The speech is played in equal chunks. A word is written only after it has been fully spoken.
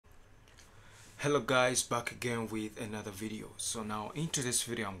Hello guys, back again with another video. So now into this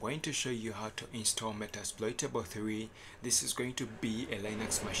video I'm going to show you how to install Metasploitable3. This is going to be a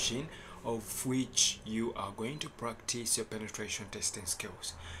Linux machine of which you are going to practice your penetration testing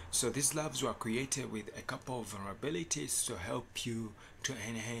skills. So these labs were created with a couple of vulnerabilities to help you to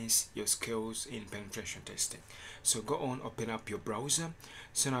enhance your skills in penetration testing. So go on, open up your browser.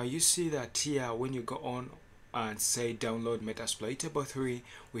 So now you see that here when you go on and say download Metasploitable3,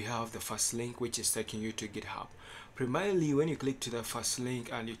 we have the first link which is taking you to GitHub. Primarily when you click to the first link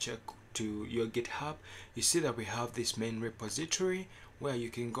and you check to your GitHub, you see that we have this main repository where you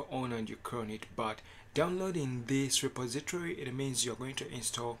can go on and you clone it. But downloading this repository, it means you're going to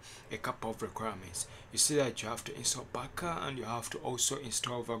install a couple of requirements. You see that you have to install Packer and you have to also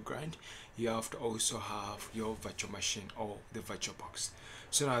install Vagrant. You have to also have your virtual machine or the VirtualBox.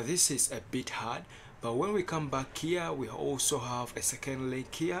 So now this is a bit hard, but when we come back here, we also have a second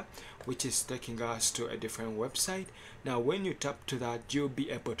link here which is taking us to a different website. Now when you tap to that, you'll be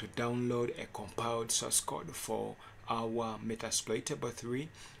able to download a compiled source code for our Metasploitable3,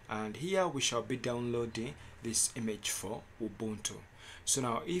 and here we shall be downloading this image for Ubuntu. So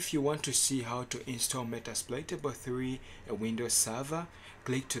now if you want to see how to install Metasploitable3, a Windows server,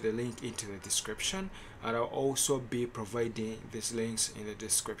 click to the link into the description, and I'll also be providing these links in the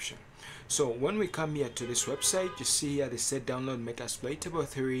description. So when we come here to this website, you see here they said download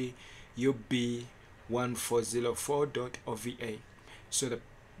Metasploitable3 ub1404.ova. So the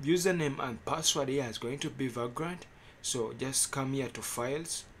username and password here is going to be Vagrant. So just come here to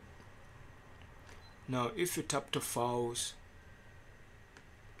files. Now if you tap to files,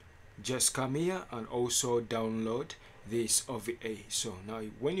 just come here and also download this OVA. So now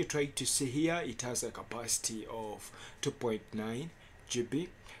when you try to see here, it has a capacity of 2.9 GB.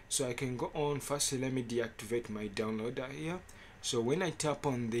 So I can go on. Firstly, let me deactivate my downloader here. So when I tap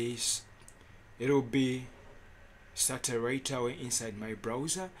on this, it will be started right away inside my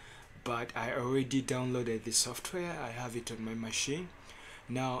browser, but I already downloaded the software. I have it on my machine.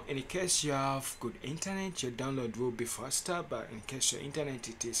 Now in case you have good internet, your download will be faster, but in case your internet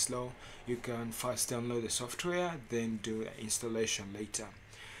it is slow, you can first download the software, then do the installation later.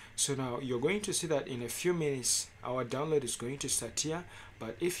 So now you're going to see that in a few minutes our download is going to start here.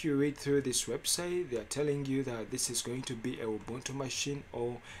 But if you read through this website, they are telling you that this is going to be a Ubuntu machine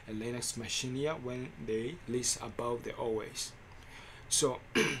or a Linux machine here when they list above the OS. So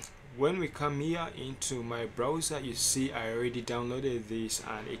when we come here into my browser, you see I already downloaded this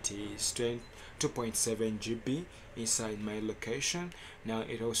and it is 2.7 GB inside my location. Now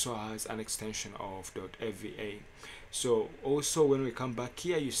it also has an extension of .ava. So also when we come back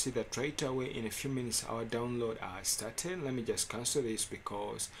here, you see that right away in a few minutes our download has started. Let me just cancel this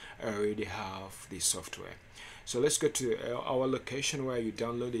because I already have this software. So let's go to our location where you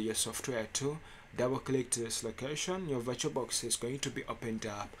downloaded your software to. Double click to this location, your VirtualBox is going to be opened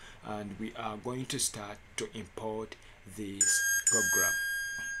up and we are going to start to import this program.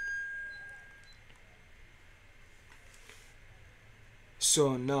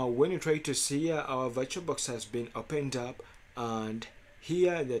 So now when you try to see here, our VirtualBox has been opened up, and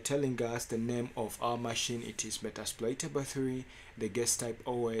here they're telling us the name of our machine. It is Metasploitable3. The guest type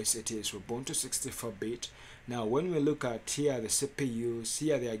OS, it is Ubuntu 64-bit. Now when we look at here the CPUs,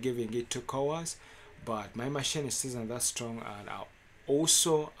 here they are giving it 2 cores, but my machine isn't that strong, and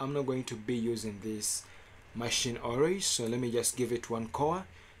I'm not going to be using this machine always, so let me just give it 1 core.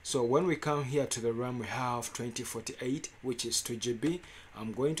 So when we come here to the RAM, we have 2048, which is 2 GB.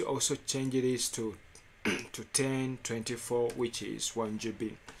 I'm going to also change this to 1024, which is 1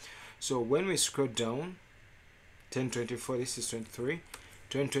 GB. So when we scroll down, 1024, this is 23,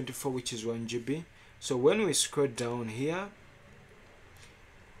 1024, which is 1 GB. So when we scroll down here,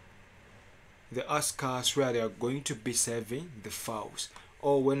 they ask us where they are going to be saving the files.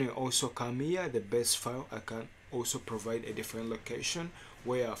 Or when we also come here, the best file, I can also provide a different location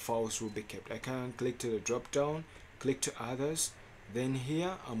where files will be kept. I can click to the drop down, click to others, then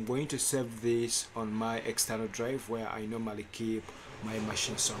here I'm going to save this on my external drive where I normally keep my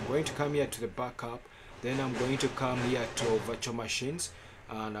machine. So I'm going to come here to the backup, then I'm going to come here to virtual machines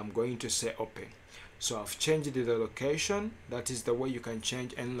and I'm going to say open. So I've changed the location. That is the way you can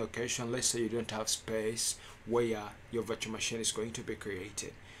change any location. Let's say you don't have space where your virtual machine is going to be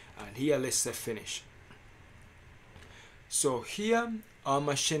created, and here let's say finish. So here our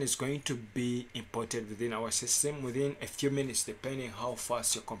machine is going to be imported within our system within a few minutes, depending how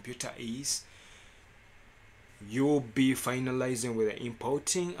fast your computer is. You'll be finalizing with the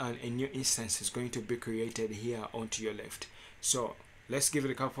importing, and a new instance is going to be created here onto your left. So let's give it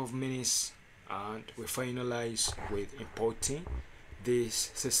a couple of minutes and we finalize with importing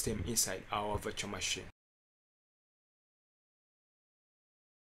this system inside our virtual machine.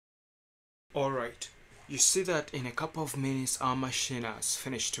 Alright, you see that in a couple of minutes our machine has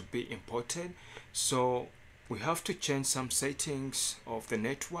finished to be imported. So we have to change some settings of the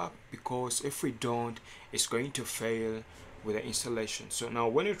network, because if we don't, it's going to fail with the installation. So now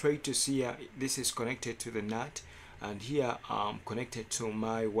when you try to see here, this is connected to the NAT, and here I'm connected to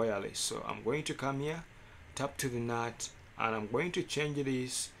my wireless. So I'm going to come here, tap to the NAT, and I'm going to change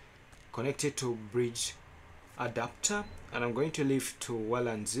this connected to bridge adapter, and I'm going to leave to 1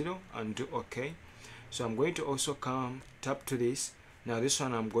 and 0 and do OK. So I'm going to also come tap to this. Now this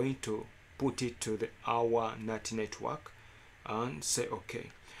one I'm going to put it to our NAT network and say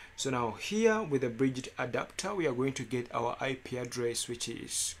OK. So now here with the bridged adapter, we are going to get our IP address, which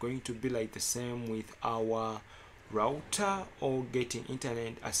is going to be like the same with our router, or getting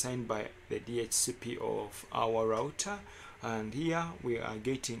internet assigned by the DHCP of our router. And here we are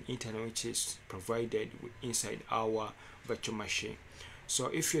getting internet which is provided inside our virtual machine.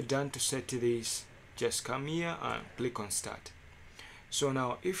 So if you're done to set this, just come here and click on start. So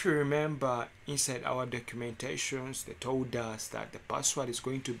now if you remember, inside our documentations they told us that the password is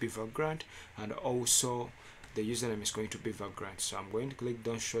going to be Vagrant, and also the username is going to be Vagrant. So I'm going to click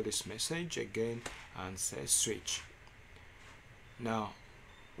don't show this message again and say switch. Now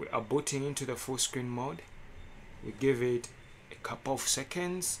we are booting into the full screen mode. We give it a couple of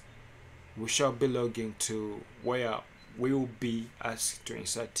seconds. We shall be logging to where we will be asked to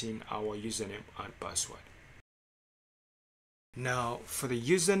insert in our username and password. Now for the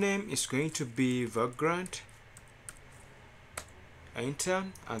username, it's going to be Vagrant. Enter,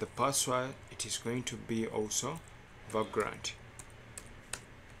 and the password, it is going to be also Vagrant.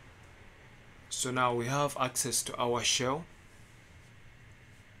 So now we have access to our shell.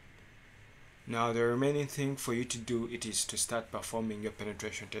 Now the remaining thing for you to do, it is to start performing your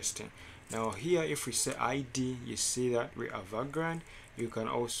penetration testing. Now here if we say ID, you see that we are Vagrant. You can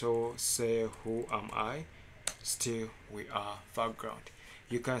also say who am I, still we are Vagrant.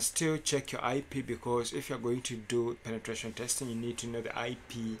 You can still check your IP, because if you're going to do penetration testing, you need to know the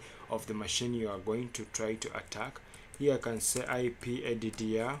IP of the machine you are going to try to attack. Here I can say IP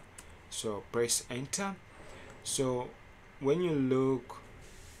ADDR, so press enter. So when you look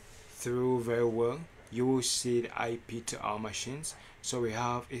through very well, you will see the IP to our machines. So we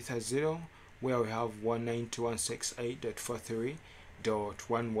have Ether0, where we have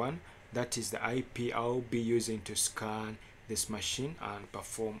 192.168.43.11. that is the IP I'll be using to scan this machine and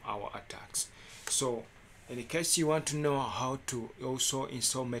perform our attacks. So in case you want to know how to also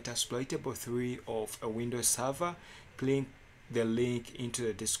install Metasploitable3 of a Windows server, click the link into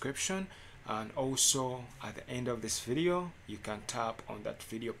the description, and also at the end of this video you can tap on that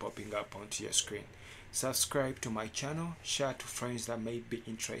video popping up onto your screen. Subscribe to my channel, share to friends that may be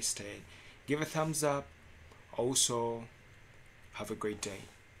interested, give a thumbs up. Also have a great day.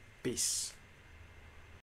 Peace.